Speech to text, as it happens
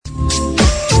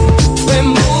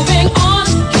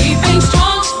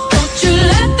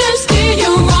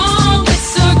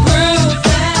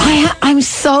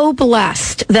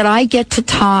blessed that I get to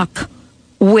talk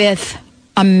with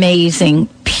amazing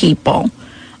people.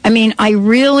 I mean, I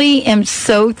really am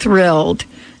so thrilled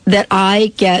that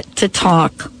I get to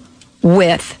talk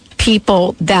with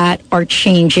people that are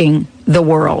changing the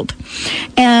world.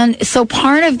 And so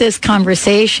part of this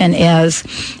conversation is,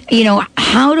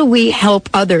 how do we help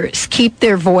others keep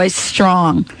their voice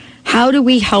strong? How do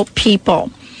we help people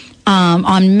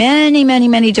on many, many,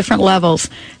 many different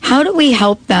levels? How do we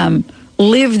help them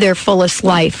live their fullest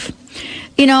life?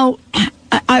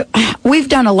 We've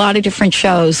done a lot of different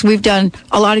shows. We've done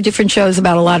a lot of different shows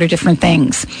about a lot of different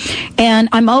things. And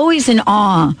I'm always in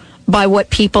awe by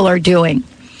what people are doing.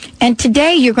 And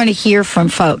today you're going to hear from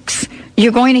folks.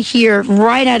 You're going to hear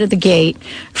right out of the gate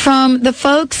from the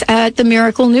folks at the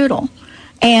Miracle Noodle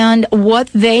and what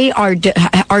they are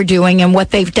doing and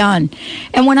what they've done.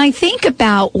 And when I think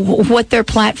about what their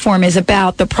platform is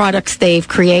about, the products they've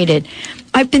created,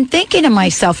 I've been thinking to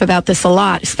myself about this a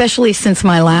lot, especially since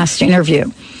my last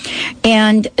interview.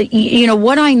 And,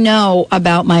 what I know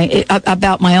about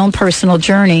my own personal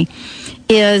journey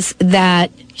is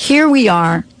that here we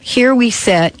are, here we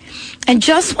sit, and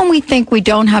just when we think we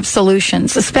don't have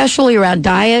solutions, especially around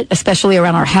diet, especially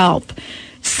around our health,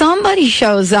 somebody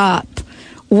shows up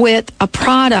with a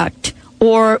product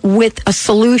or with a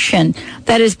solution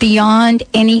that is beyond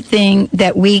anything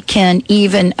that we can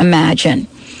even imagine.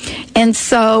 And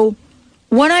so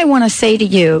what I want to say to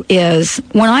you is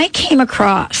when I came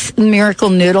across Miracle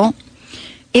Noodle,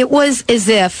 it was as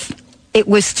if it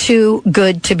was too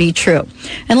good to be true.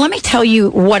 And let me tell you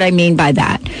what I mean by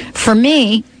that. For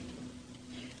me,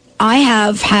 I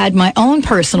have had my own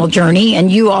personal journey,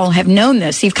 and you all have known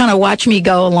this. You've kind of watched me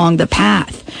go along the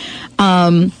path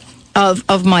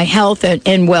of my health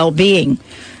and well-being.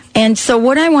 And so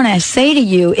what I want to say to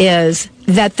you is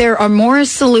that there are more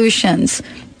solutions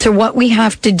to what we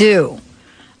have to do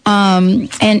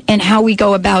and how we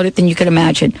go about it than you could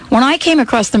imagine. When I came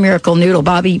across the Miracle Noodle,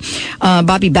 Bobby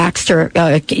Baxter,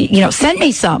 sent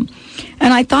me some.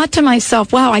 And I thought to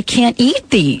myself, wow, I can't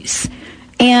eat these.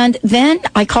 And then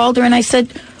I called her and I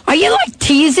said, are you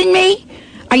teasing me?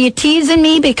 Are you teasing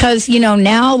me because,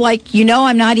 now,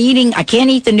 I'm not eating, I can't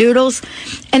eat the noodles?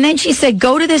 And then she said,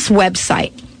 go to this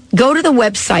website. Go to the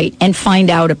website and find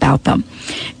out about them.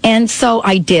 And so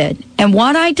I did. And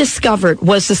what I discovered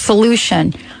was a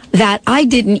solution that I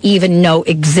didn't even know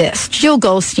exists. Jill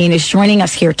Goldstein is joining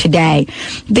us here today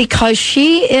because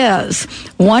she is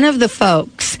one of the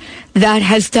folks that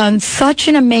has done such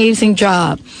an amazing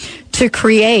job to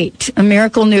create a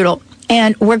Miracle Noodle.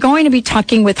 And we're going to be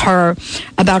talking with her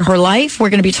about her life. We're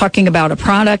going to be talking about a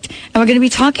product. And we're going to be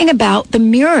talking about the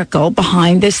miracle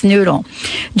behind this noodle.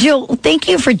 Jill, thank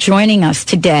you for joining us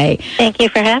today. Thank you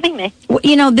for having me.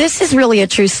 This is really a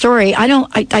true story.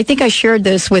 I think I shared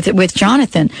this with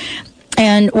Jonathan.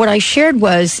 And what I shared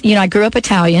was, I grew up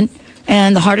Italian.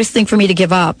 And the hardest thing for me to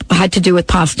give up had to do with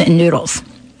pasta and noodles.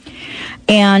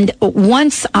 And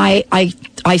once I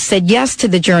said yes to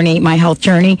the journey, my health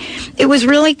journey, it was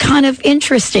really kind of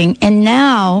interesting. And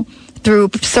now, through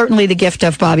certainly the gift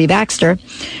of Bobby Baxter,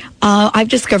 I've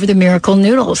discovered the Miracle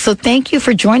Noodle. So thank you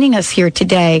for joining us here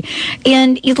today.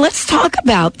 And let's talk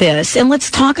about this, and let's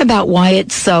talk about why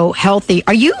it's so healthy.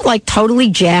 Are you totally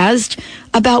jazzed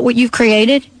about what you've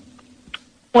created?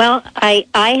 Well, I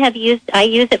use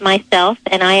it myself,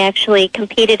 and I actually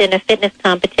competed in a fitness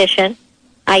competition.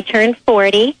 I turned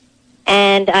 40,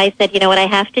 and I said, I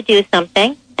have to do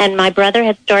something. And my brother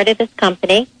had started this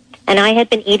company, and I had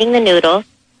been eating the noodles.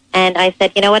 And I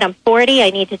said, I'm 40.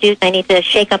 I need to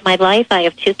shake up my life. I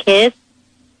have 2 kids.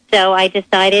 So I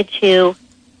decided to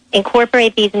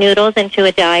incorporate these noodles into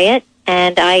a diet,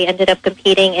 and I ended up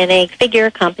competing in a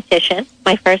figure competition,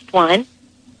 my first one.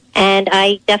 And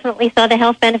I definitely saw the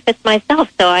health benefits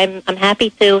myself. So I'm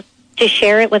happy to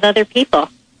share it with other people.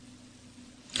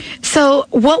 So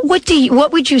what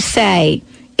would you say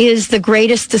is the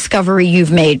greatest discovery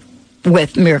you've made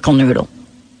with Miracle Noodle?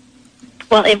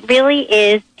 Well, it really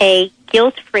is a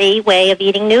guilt-free way of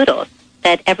eating noodles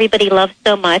that everybody loves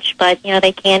so much, but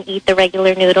they can't eat the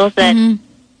regular noodles that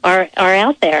are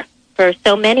out there for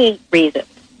so many reasons.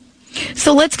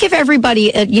 So let's give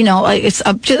everybody it's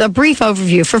a brief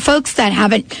overview for folks that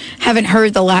haven't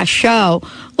heard the last show.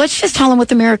 Let's just tell them what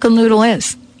the Miracle Noodle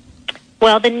is.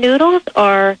 Well, the noodles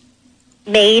are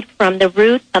made from the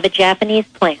root of a Japanese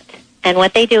plant. And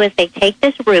what they do is they take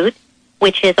this root,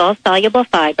 which is all soluble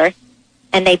fiber,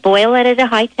 and they boil it at a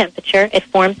high temperature. It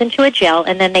forms into a gel,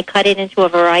 and then they cut it into a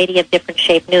variety of different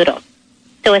shaped noodles.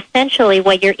 So essentially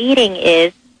what you're eating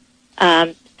is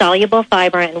soluble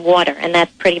fiber and water, and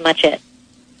that's pretty much it.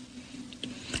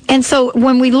 And so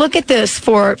when we look at this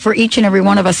for each and every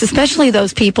one of us, especially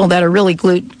those people that are really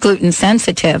gluten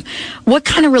sensitive, what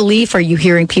kind of relief are you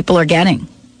hearing people are getting?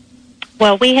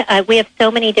 Well, we have so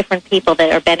many different people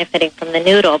that are benefiting from the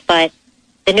noodle, but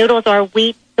the noodles are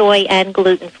wheat, soy, and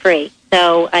gluten-free.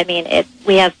 So, I mean,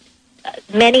 we have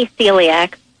many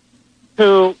celiacs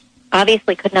who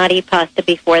obviously could not eat pasta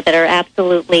before that are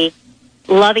absolutely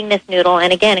loving this noodle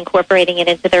and, again, incorporating it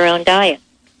into their own diet.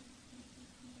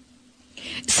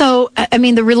 So, I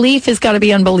mean, the relief has got to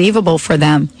be unbelievable for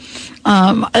them.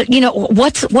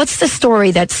 What's the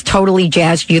story that's totally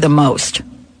jazzed you the most?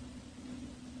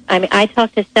 I mean, I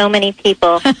talk to so many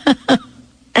people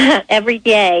every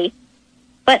day,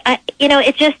 but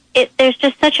there's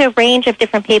just such a range of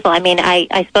different people. I mean,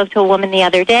 I spoke to a woman the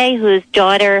other day whose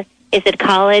daughter is at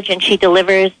college, and she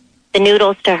delivers the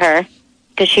noodles to her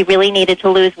because she really needed to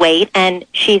lose weight, and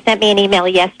she sent me an email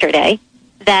yesterday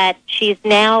that she's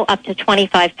now up to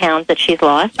 25 pounds that she's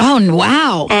lost. Oh,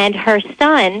 wow. And her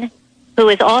son, who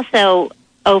is also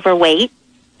overweight,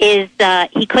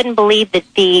 he couldn't believe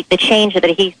the change that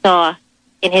he saw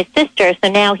in his sister, so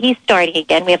now he's starting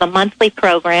again. We have a monthly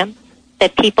program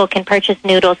that people can purchase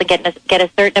noodles and get a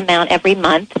certain amount every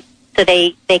month, so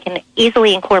they can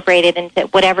easily incorporate it into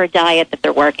whatever diet that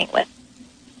they're working with.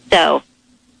 So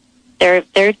they're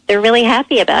really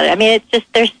happy about it. I mean, it's just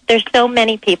there's so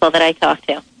many people that I talk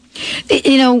to.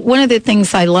 One of the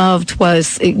things I loved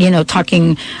was,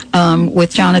 talking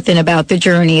with Jonathan about the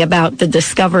journey, about the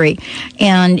discovery.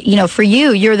 And, for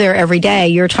you're there every day.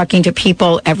 You're talking to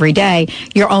people every day.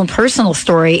 Your own personal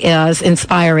story is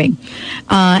inspiring.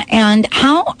 And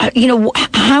how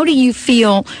do you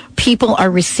feel people are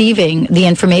receiving the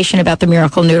information about the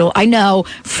Miracle Noodle? I know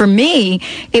for me,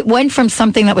 it went from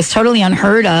something that was totally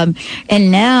unheard of,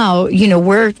 and now,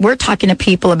 we're talking to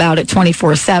people about it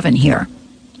 24/7 here.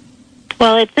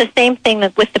 Well, it's the same thing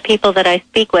with the people that I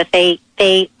speak with. They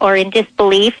are in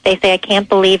disbelief. They say, I can't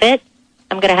believe it.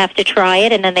 I'm going to have to try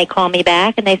it. And then they call me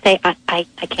back and they say, I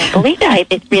can't believe it.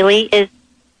 It really is.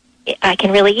 I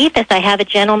can really eat this. I have a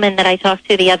gentleman that I talked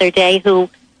to the other day who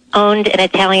owned an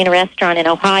Italian restaurant in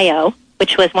Ohio,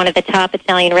 which was one of the top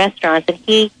Italian restaurants. And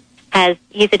he's a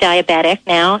diabetic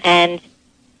now. And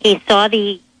he saw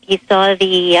the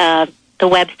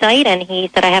website and he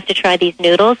said, I have to try these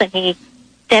noodles. And he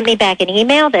sent me back an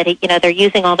email that they're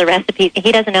using all the recipes.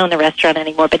 He doesn't own the restaurant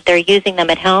anymore, but they're using them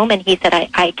at home. And he said,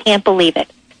 I can't believe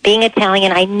it. Being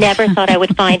Italian, I never thought I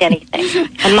would find anything.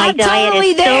 And my diet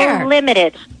is so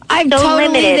limited. I'm so totally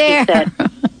limited, there. He said.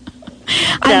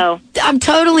 So I'm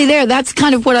totally there. That's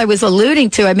kind of what I was alluding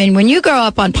to. I mean, when you grow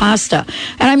up on pasta,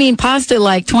 and I mean pasta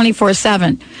like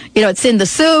 24/7, it's in the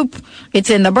soup, it's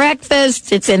in the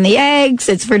breakfast, it's in the eggs,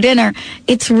 it's for dinner.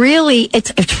 It's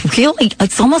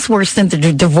almost worse than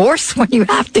the divorce when you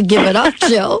have to give it up,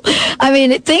 Jill. I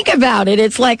mean, think about it.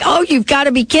 It's like, oh, you've got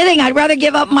to be kidding. I'd rather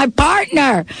give up my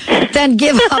partner than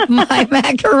give up my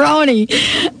macaroni.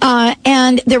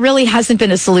 And there really hasn't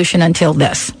been a solution until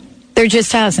this. There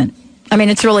just hasn't. I mean,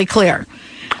 it's really clear.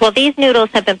 Well, these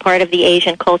noodles have been part of the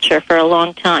Asian culture for a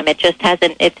long time. It just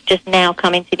hasn't. It's just now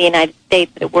coming to the United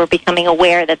States that we're becoming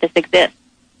aware that this exists.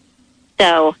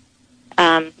 So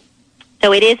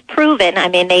it is proven. I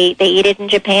mean, they eat it in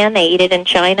Japan, they eat it in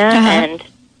China, and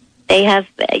they have,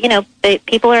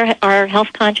 people are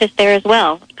health conscious there as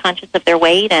well, conscious of their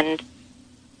weight, and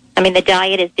I mean, the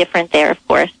diet is different there, of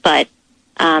course, but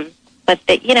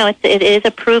it is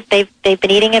approved. They've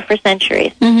been eating it for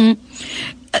centuries. Mm-hmm.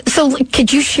 So,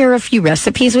 could you share a few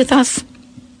recipes with us?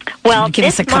 Well, give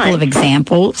us a couple of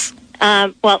examples.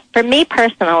 Well, for me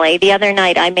personally, the other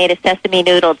night I made a sesame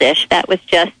noodle dish that was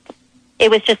just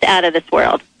out of this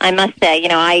world. I must say,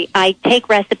 I take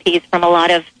recipes from a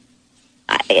lot of.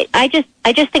 I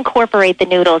just incorporate the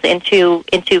noodles into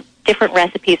different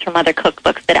recipes from other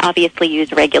cookbooks that obviously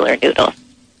use regular noodles.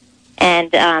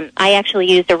 And I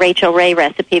actually used a Rachel Ray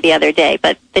recipe the other day,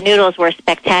 but the noodles were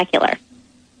spectacular.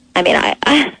 I mean,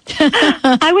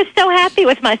 I was so happy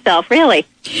with myself, really.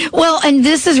 Well, and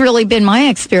this has really been my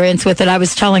experience with it. I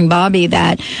was telling Bobby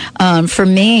that for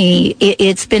me,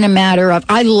 it's been a matter of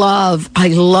I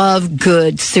love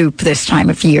good soup this time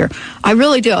of year. I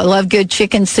really do. I love good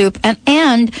chicken soup,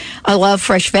 and I love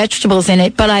fresh vegetables in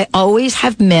it. But I always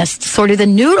have missed sort of the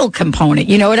noodle component.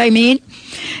 You know what I mean?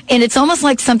 And it's almost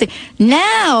like something.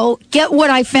 Now, get what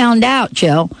I found out,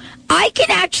 Jill. I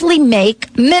can actually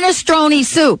make minestrone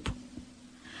soup.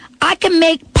 I can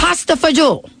make pasta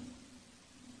fagioli.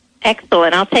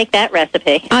 Excellent. I'll take that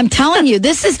recipe. I'm telling you,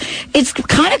 it's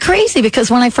kind of crazy because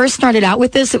when I first started out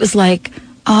with this, it was like,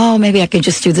 oh, maybe I could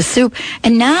just do the soup.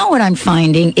 And now what I'm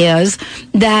finding is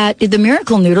that the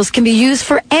Miracle Noodles can be used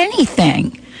for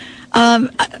anything.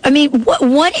 I mean,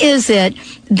 what is it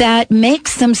that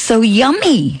makes them so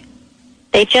yummy?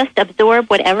 They just absorb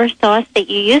whatever sauce that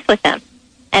you use with them.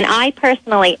 And I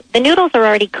personally, the noodles are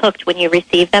already cooked when you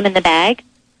receive them in the bag.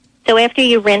 So after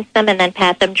you rinse them and then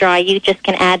pat them dry, you just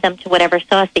can add them to whatever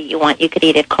sauce that you want. You could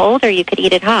eat it cold or you could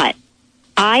eat it hot.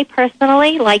 I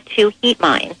personally like to heat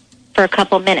mine for a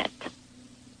couple minutes.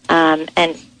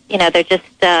 And, you know, they're just,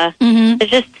 there's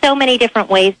just so many different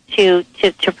ways to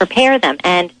prepare them.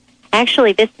 And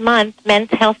actually this month, Men's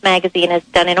Health Magazine has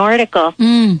done an article,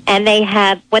 and they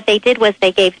have, what they did was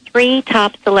they gave 3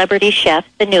 top celebrity chefs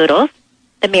the noodles,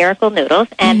 the miracle noodles,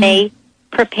 and they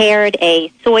prepared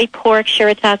a soy pork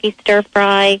shirataki stir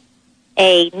fry,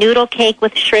 a noodle cake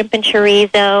with shrimp and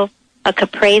chorizo, a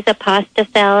caprese pasta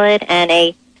salad, and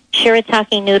a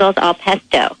shirataki noodles al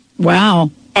pesto.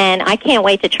 Wow. And I can't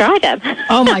wait to try them.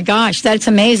 Oh, my gosh, that's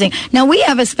amazing. Now, we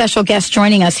have a special guest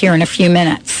joining us here in a few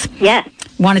minutes. Yes.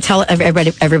 Want to tell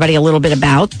everybody a little bit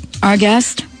about our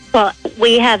guest? Well,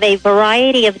 we have a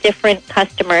variety of different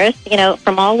customers, you know,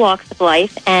 from all walks of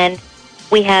life, and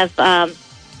we have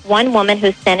one woman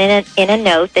who sent in a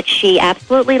note that she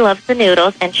absolutely loves the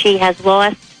noodles, and she has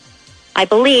lost, I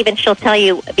believe, and she'll tell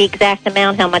you the exact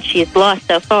amount how much she's lost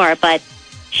so far, but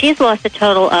she's lost a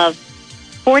total of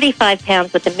 45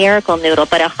 pounds with the miracle noodle,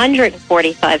 but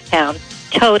 145 pounds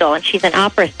total, and she's an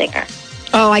opera singer.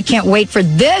 Oh, I can't wait for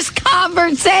this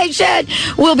conversation.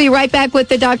 We'll be right back with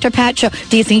the Dr. Pat Show.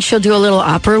 Do you think she'll do a little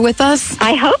opera with us?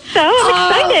 I hope so.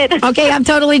 I'm excited. Okay, I'm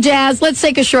totally jazzed. Let's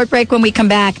take a short break. When we come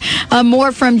back.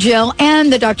 More from Jill and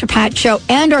the Dr. Pat Show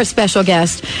and our special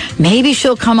guest. Maybe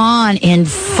she'll come on in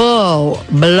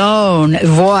full-blown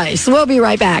voice. We'll be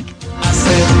right back. I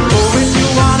said, oh, if you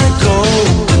want to go,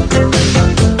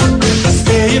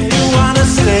 stay if you want to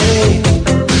stay.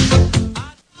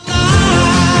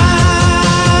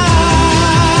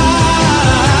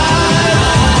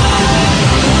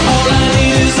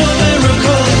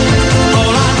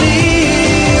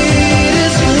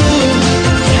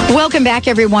 Welcome back,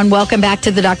 everyone. Welcome back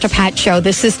to the Dr. Pat Show.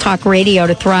 This is Talk Radio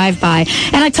to Thrive By.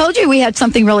 And I told you we had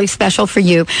something really special for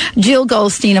you. Jill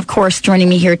Goldstein, of course, joining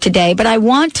me here today. But I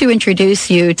want to introduce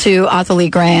you to Ottilie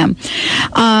Graham.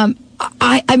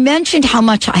 I mentioned how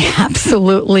much I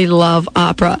absolutely love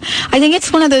opera. I think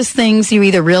it's one of those things you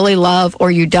either really love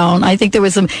or you don't. I think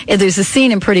there's a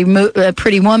scene in Pretty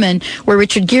Woman where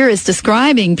Richard Gere is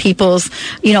describing people's,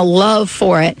 love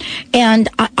for it. And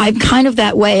I'm kind of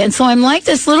that way. And so I'm like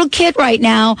this little kid right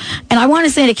now, and I want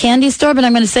to say in a candy store, but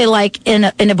I'm going to say like in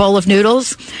a bowl of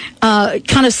noodles,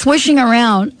 kind of swishing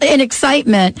around in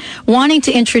excitement, wanting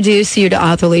to introduce you to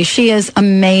Ottilie. She is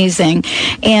amazing.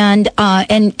 And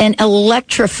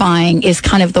electrifying is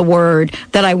kind of the word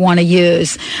that I want to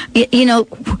use.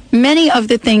 Many of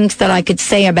the things that I could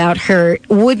say about her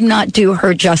would not do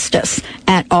her justice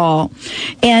at all.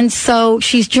 And so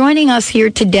she's joining us here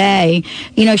today.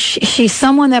 She's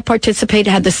someone that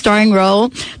had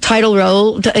the title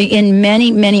role in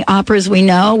many, many operas we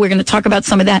know. We're going to talk about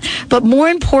some of that. But more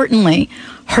importantly,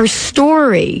 her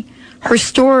story,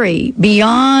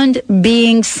 beyond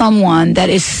being someone that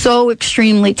is so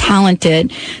extremely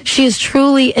talented, she is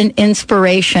truly an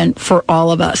inspiration for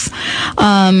all of us.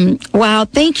 Wow.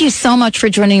 Thank you so much for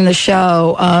joining the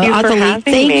show.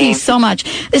 Thank you so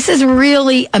much. This is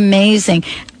really amazing.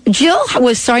 Jill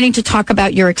was starting to talk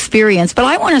about your experience, but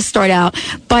I want to start out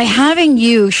by having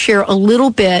you share a little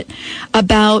bit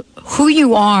about who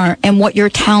you are and what your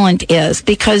talent is,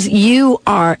 because you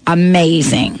are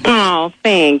amazing. Oh,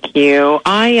 thank you.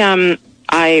 I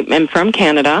am from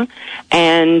Canada,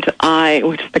 and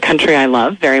which is the country I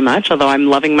love very much, although I'm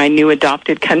loving my new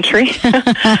adopted country.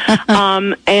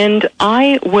 And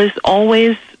I was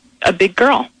always a big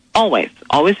girl. Always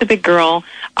a big girl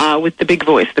with the big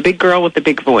voice, the big girl with the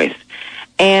big voice.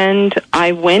 And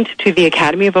I went to the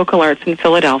Academy of Vocal Arts in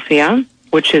Philadelphia,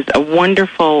 which is a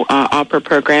wonderful opera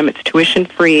program. It's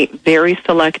tuition-free, very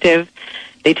selective.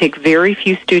 They take very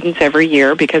few students every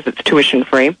year because it's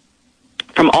tuition-free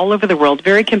from all over the world,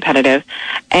 very competitive.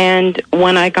 And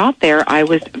when I got there, I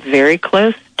was very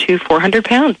close to 400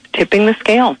 pounds, tipping the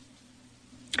scale.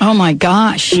 Oh, my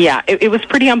gosh. Yeah, it was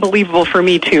pretty unbelievable for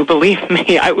me, too, believe me.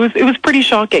 It was pretty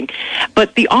shocking.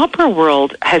 But the opera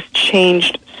world has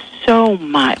changed so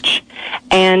much.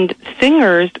 And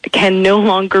singers can no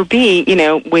longer be,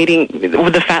 waiting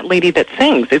with the fat lady that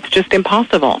sings. It's just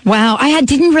impossible. Wow, I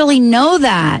didn't really know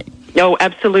that. No,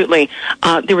 absolutely.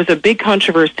 There was a big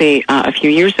controversy a few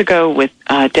years ago with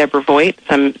Deborah Voigt.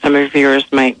 Some of your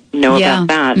viewers might know about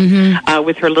that,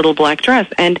 with her little black dress.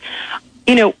 And,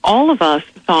 all of us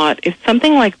thought if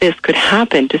something like this could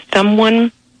happen to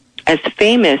someone as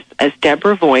famous as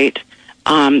Deborah Voigt,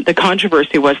 the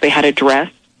controversy was they had a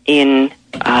dress in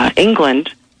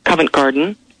England, Covent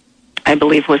Garden, I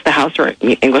believe was the house, or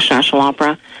English National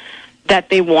Opera, that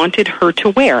they wanted her to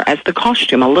wear as the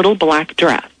costume, a little black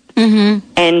dress. Mm-hmm.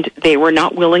 And they were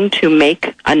not willing to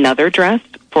make another dress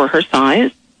for her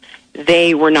size.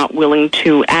 They were not willing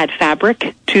to add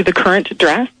fabric to the current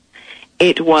dress.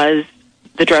 It was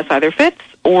the dress either fits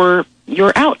or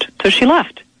you're out. So she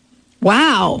left.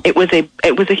 Wow. It was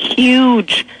a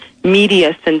huge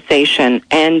media sensation,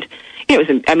 and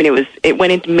it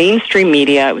went into mainstream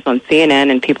media. It was on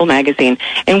CNN and People magazine,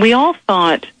 and we all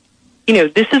thought,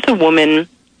 this is a woman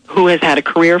who has had a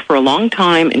career for a long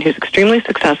time and who's extremely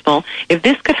successful. If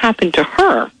this could happen to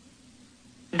her,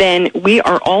 then we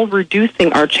are all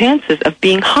reducing our chances of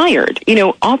being hired.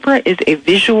 Opera is a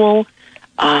visual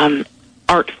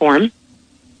art form.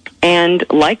 And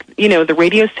like, the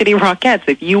Radio City Rockettes,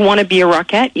 if you want to be a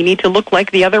Rockette, you need to look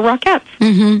like the other Rockettes.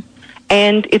 Mm-hmm.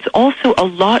 And it's also a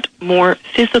lot more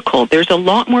physical. There's a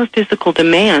lot more physical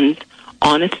demands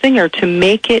on a singer to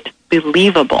make it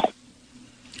believable.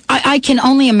 I can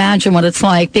only imagine what it's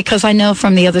like, because I know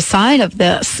from the other side of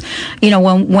this,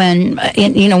 when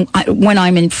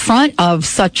I'm in front of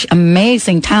such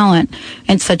amazing talent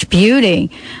and such beauty,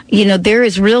 there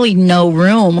is really no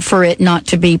room for it not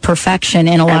to be perfection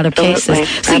in a lot of cases.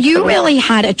 So you really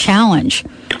had a challenge.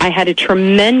 I had a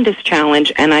tremendous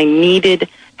challenge, and I needed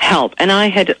help. And I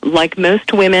had, like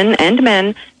most women and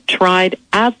men, tried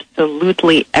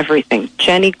absolutely everything.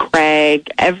 Jenny Craig,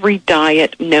 every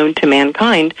diet known to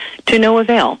mankind, to no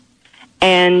avail.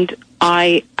 And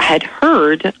I had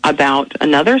heard about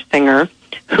another singer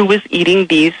who was eating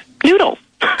these noodles.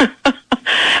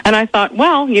 And I thought,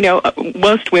 well,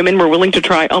 most women were willing to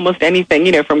try almost anything,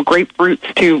 from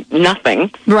grapefruits to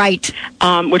nothing. Right.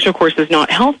 Which, of course, is not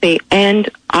healthy. And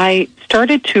I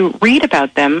started to read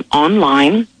about them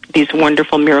online, these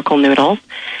wonderful miracle noodles.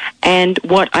 And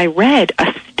what I read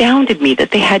astounded me, that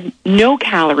they had no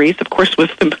calories, of course, was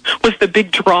the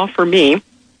big draw for me.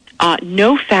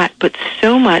 No fat, but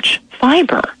so much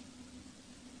fiber,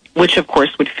 which, of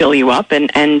course, would fill you up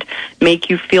and make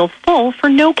you feel full for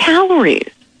no calories.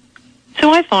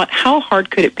 So I thought, how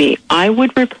hard could it be? I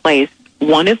would replace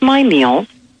one of my meals,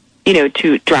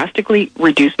 to drastically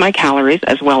reduce my calories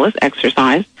as well as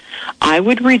exercise. I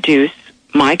would reduce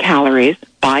my calories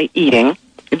by eating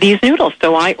these noodles.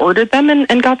 So I ordered them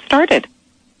and got started.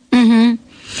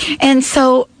 Mm-hmm. And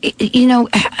so,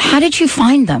 how did you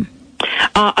find them?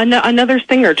 Another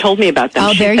singer told me about them.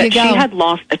 Oh, there you go. She had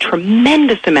lost a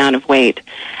tremendous amount of weight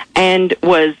and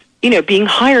was, being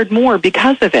hired more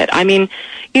because of it. I mean,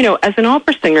 as an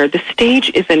opera singer, the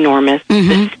stage is enormous. Mm-hmm.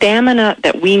 The stamina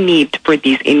that we need for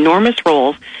these enormous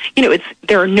roles,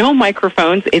 there are no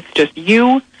microphones. It's just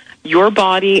you, your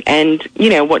body, and,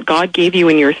 what God gave you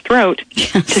in your throat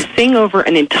to sing over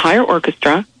an entire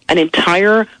orchestra, an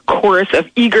entire chorus of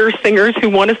eager singers who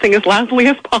want to sing as loudly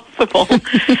as possible.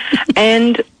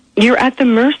 And you're at the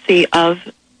mercy of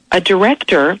a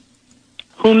director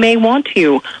who may want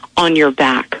you on your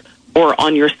back or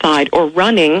on your side or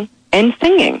running and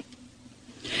singing.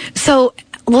 So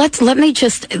let me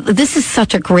just, this is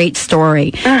such a great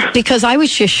story, because I was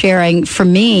just sharing, for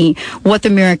me, what the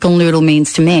miracle noodle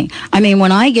means to me. I mean,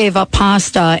 when I gave up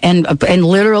pasta and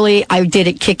literally I did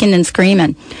it kicking and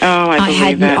screaming. Oh,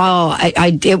 I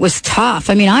believe it. It was tough.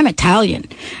 I mean, I'm Italian.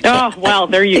 Oh, well,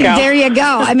 there you go. There you go.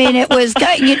 I mean, it was,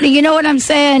 you know what I'm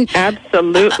saying?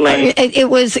 Absolutely.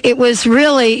 It was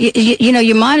really,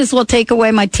 you might as well take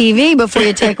away my TV before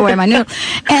you take away my noodle.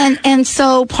 And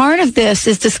so part of this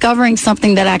is discovering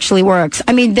something that actually works.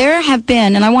 I mean, there have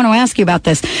been, and I want to ask you about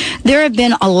this, there have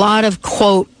been a lot of,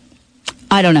 quote,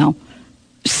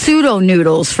 pseudo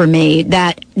noodles for me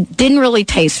that didn't really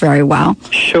taste very well.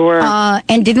 Sure.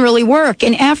 And didn't really work.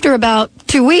 And after about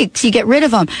 2 weeks, you get rid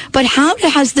of them. But how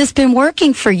has this been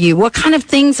working for you? What kind of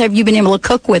things have you been able to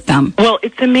cook with them? Well,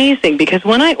 it's amazing, because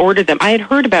when I ordered them, I had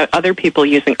heard about other people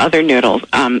using other noodles,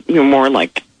 more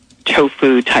like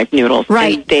tofu type noodles.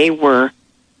 Right. And they were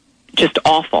just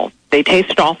awful. They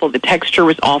tasted awful. The texture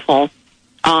was awful.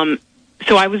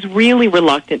 So I was really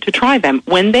reluctant to try them.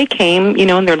 When they came,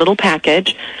 in their little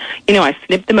package, I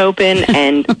snipped them open,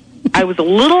 and I was a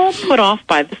little put off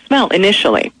by the smell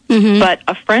initially. Mm-hmm. But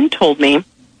a friend told me,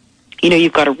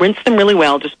 you've got to rinse them really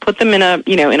well. Just put them in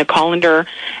a colander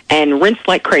and rinse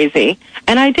like crazy.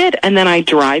 And I did. And then I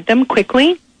dried them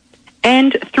quickly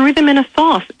and threw them in a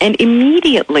sauce. And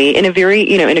immediately, in a very,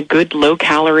 in a good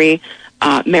low-calorie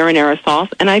marinara sauce,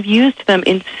 and I've used them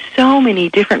in so many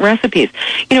different recipes.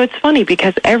 It's funny,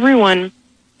 because everyone,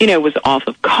 was off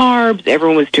of carbs,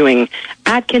 everyone was doing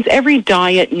Atkins, every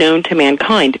diet known to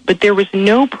mankind, but there was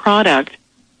no product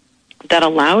that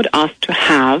allowed us to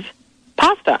have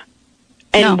pasta.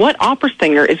 And what opera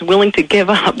singer is willing to give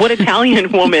up, what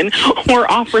Italian woman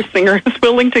or opera singer is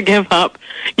willing to give up,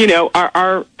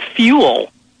 our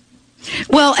fuel?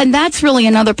 Well, and that's really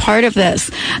another part of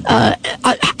this.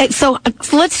 So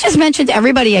let's just mention to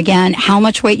everybody again how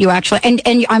much weight you actually, and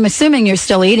I'm assuming you're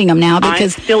still eating them now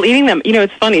because... I'm still eating them.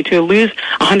 It's funny, to lose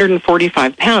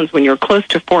 145 pounds when you're close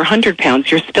to 400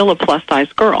 pounds, you're still a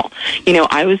plus-size girl.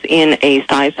 I was in a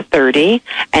size 30,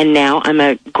 and now I'm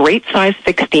a great size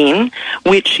 16,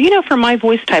 which, for my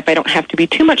voice type, I don't have to be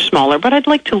too much smaller, but I'd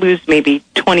like to lose maybe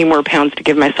 20 more pounds to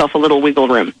give myself a little wiggle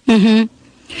room. Mm-hmm.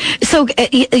 So,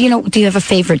 do you have a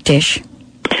favorite dish?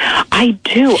 I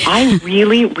do. I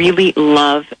really, really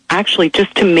love, actually,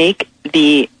 just to make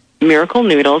the miracle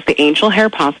noodles, the angel hair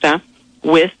pasta,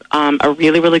 with a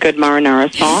really, really good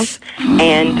marinara sauce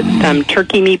and some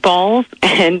turkey meatballs,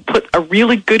 and put a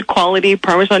really good quality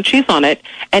Parmesan cheese on it.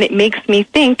 And it makes me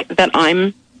think that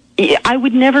I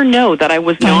would never know that I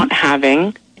was not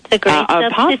having a great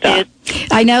pasta.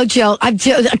 I know, Jill.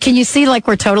 Can you see like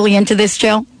we're totally into this,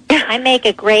 Jill? I make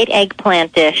a great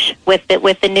eggplant dish with the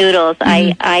noodles.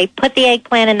 Mm-hmm. I put the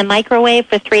eggplant in the microwave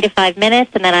for 3 to 5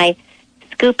 minutes, and then I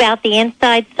scoop out the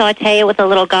inside, saute it with a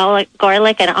little garlic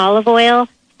and olive oil,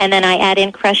 and then I add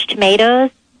in crushed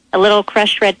tomatoes, a little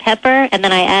crushed red pepper, and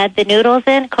then I add the noodles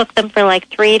in, cook them for like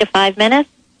 3 to 5 minutes,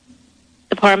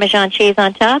 the Parmesan cheese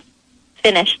on top,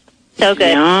 finished. So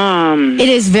good. Yum. It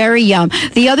is very yum.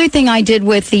 The other thing I did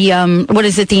with the,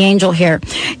 the angel hair,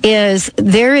 is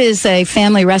there is a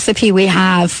family recipe we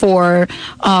have for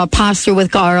pasta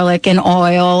with garlic and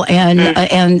oil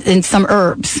and some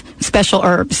herbs, special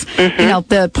herbs.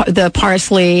 Mm-hmm. The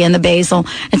parsley and the basil.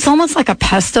 It's almost like a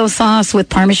pesto sauce with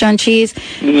Parmesan cheese.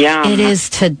 Yeah. It is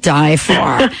to die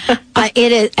for.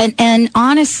 It is, and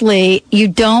honestly, you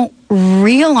don't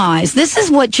realize, this is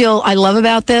what, Jill, I love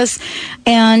about this,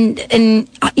 and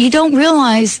you don't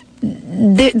realize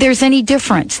there's any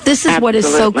difference. This is what is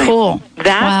so cool.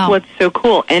 That's what's so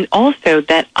cool. And also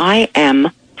that I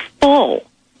am full.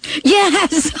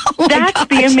 Yes. Oh that's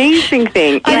the amazing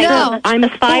thing. I know. The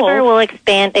fiber will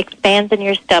expands in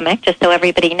your stomach, just so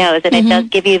everybody knows, and it does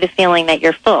give you the feeling that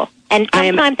you're full. And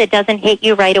sometimes it doesn't hit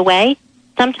you right away.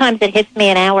 Sometimes it hits me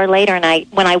an hour later, and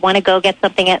when I want to go get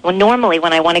something, normally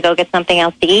when I want to go get something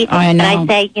else to eat, and I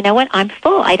say, you know what, I'm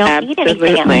full. I don't need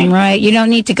anything else. Right. You don't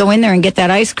need to go in there and get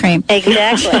that ice cream.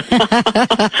 Exactly.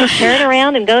 Turn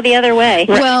around and go the other way. Right.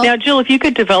 Well, now, Jill, if you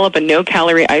could develop a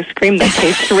no-calorie ice cream that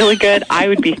tastes really good, I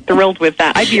would be thrilled with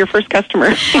that. I'd be your first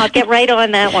customer. I'll get right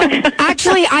on that one.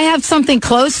 Actually, I have something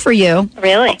close for you.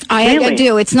 Really? I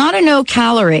do. It's not a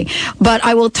no-calorie, but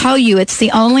I will tell you, it's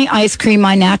the only ice cream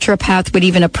my naturopath would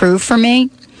even approve for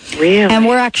me. Really? And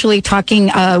we're actually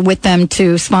talking with them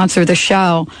to sponsor the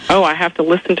show. Oh, I have to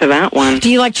listen to that one. Do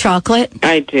you like chocolate?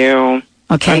 I do.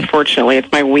 Okay. Unfortunately,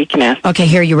 it's my weakness. Okay,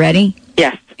 here, you ready?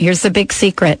 Yes. Here's the big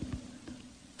secret.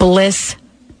 Bliss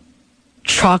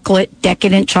chocolate,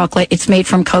 decadent chocolate. It's made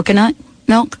from coconut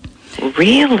milk.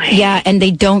 Really? Yeah, and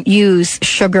they don't use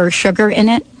sugar in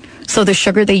it. So the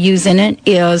sugar they use in it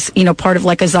is, part of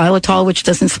like a xylitol, which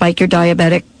doesn't spike your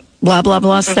diabetic blah, blah,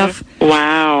 blah stuff.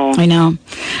 Wow. I know.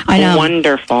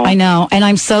 Wonderful. I know. And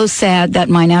I'm so sad that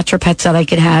my naturopath said I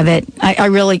could have it. I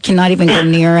really cannot even go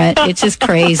near it. It's just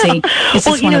crazy. It's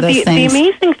just one of those things. The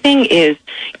amazing thing is,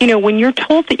 when you're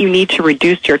told that you need to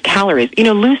reduce your calories,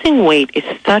 losing weight is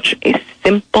such a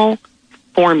simple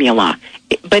formula.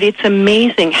 But it's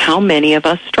amazing how many of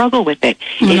us struggle with it.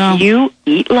 No. If you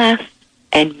eat less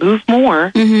and move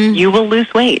more, you will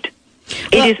lose weight.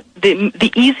 It is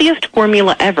the easiest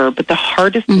formula ever, but the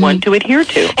hardest one to adhere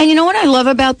to. And you know what I love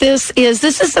about this is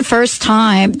the first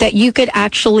time that you could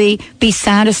actually be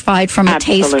satisfied from a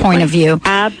taste point of view.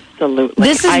 Absolutely.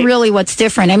 This is really what's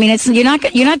different. I mean, you're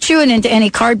not chewing into any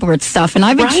cardboard stuff, and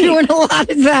I've been chewing a lot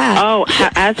of that. Oh,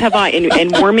 as have I.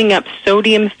 And warming up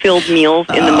sodium-filled meals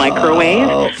in the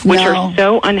microwave, which are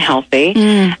so unhealthy,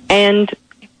 and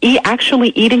actually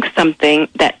eating something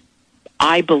that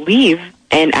I believe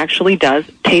and actually does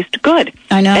taste good.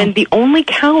 I know. And the only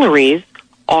calories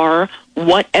are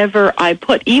whatever I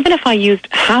put. Even if I used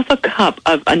half a cup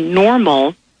of a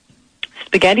normal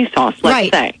spaghetti sauce,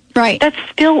 let's say. Right. That's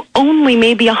still only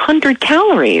maybe 100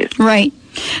 calories. Right.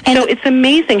 And so it's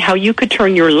amazing how you could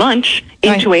turn your lunch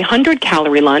into a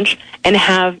 100-calorie lunch and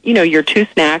have, your 2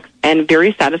 snacks and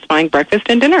very satisfying breakfast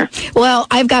and dinner. Well,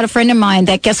 I've got a friend of mine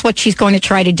that guess what she's going to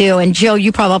try to do. And Jill,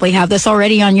 you probably have this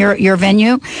already on your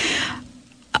venue.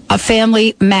 A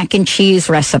family mac and cheese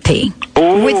recipe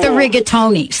with the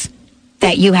rigatonis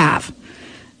that you have.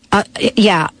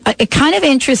 kind of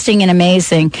interesting and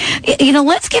amazing.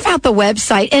 Let's give out the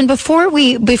website. And before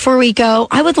we go,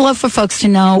 I would love for folks to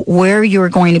know where you're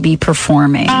going to be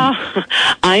performing.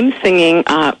 I'm singing.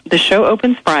 The show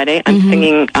opens Friday. I'm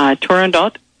singing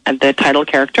Turandot, the title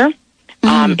character,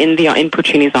 in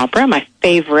Puccini's opera, my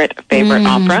favorite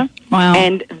opera. Wow.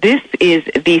 And this is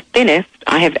the thinnest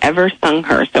I have ever sung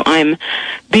her. So I'm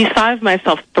beside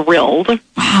myself thrilled.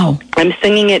 Wow. I'm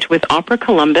singing it with Opera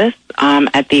Columbus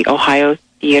at the Ohio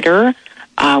Theater.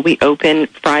 We open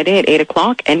Friday at 8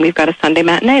 o'clock, and we've got a Sunday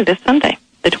matinee this Sunday,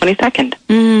 the 22nd.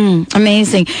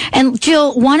 Amazing. And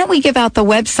Jill, why don't we give out the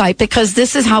website, because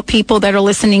this is how people that are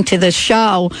listening to this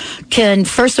show can,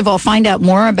 first of all, find out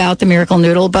more about the Miracle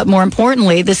Noodle, but more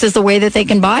importantly, this is the way that they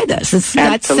can buy this. It's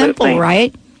that simple,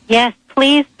 right? Yes,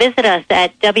 please visit us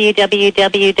at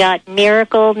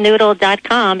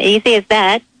www.miraclenoodle.com. Easy as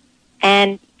that.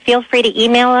 And feel free to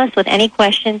email us with any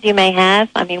questions you may have.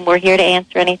 I mean, we're here to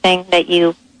answer any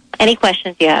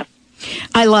questions you have.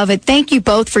 I love it. Thank you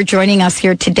both for joining us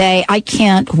here today. I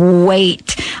can't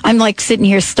wait. I'm like sitting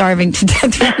here starving to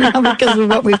death right now because of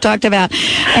what we've talked about.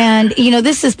 And,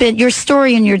 this has been, your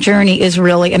story and your journey is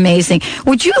really amazing.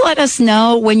 Would you let us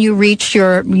know when you reach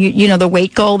your, the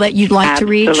weight goal that you'd like to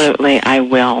reach? Absolutely, I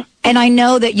will. And I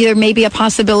know that there may be a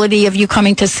possibility of you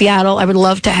coming to Seattle. I would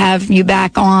love to have you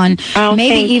back on,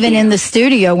 maybe even in the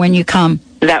studio when you come.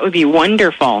 That would be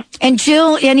wonderful. And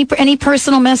Jill, any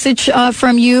personal message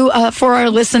from you for our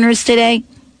listeners today?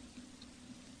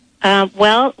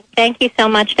 Well, thank you so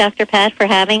much, Dr. Pat, for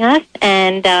having us,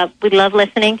 and we love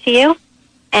listening to you.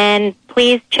 And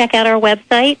please check out our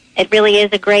website. It really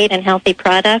is a great and healthy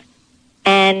product.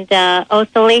 And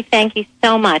Osoli, thank you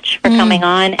so much for coming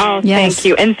on. Thank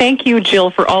you. And thank you,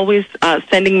 Jill, for always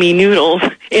sending me noodles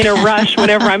in a rush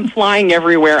whenever I'm flying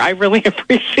everywhere. I really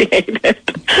appreciate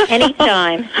it.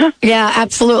 Anytime. Yeah,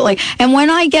 absolutely. And when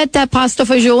I get that pasta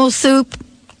fagioli soup,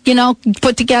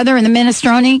 put together in the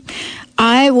minestrone,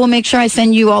 I will make sure I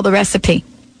send you all the recipe.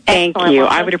 Thank you.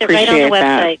 I would appreciate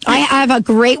that. I have a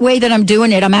great way that I'm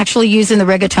doing it. I'm actually using the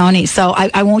rigatoni, so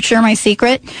I won't share my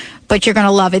secret, but you're going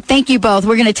to love it. Thank you both.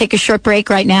 We're going to take a short break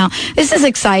right now. This is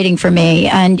exciting for me.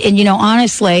 And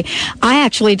honestly, I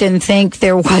actually didn't think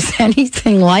there was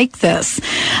anything like this.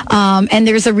 And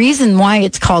there's a reason why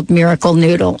it's called Miracle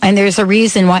Noodle. And there's a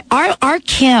reason why our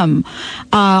Kim,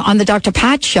 on the Dr.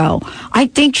 Pat show, I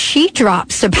think she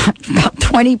drops about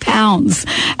 20 pounds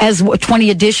as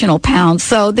 20 additional pounds.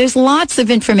 So there's lots of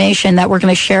information that we're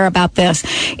going to share about this.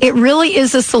 It really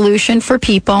is a solution for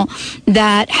people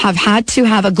that have had to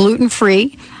have a gluten-free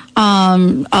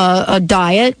a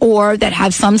diet or that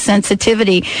have some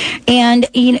sensitivity. And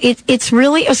it's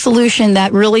really a solution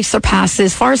that really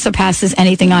far surpasses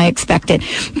anything I expected.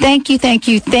 Thank you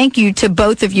to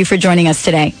both of you for joining us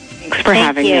today. Thanks for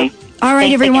having me. All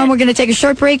right, everyone, we're going to take a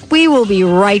short break. We will be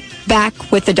right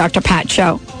back with the Dr. Pat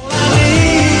Show.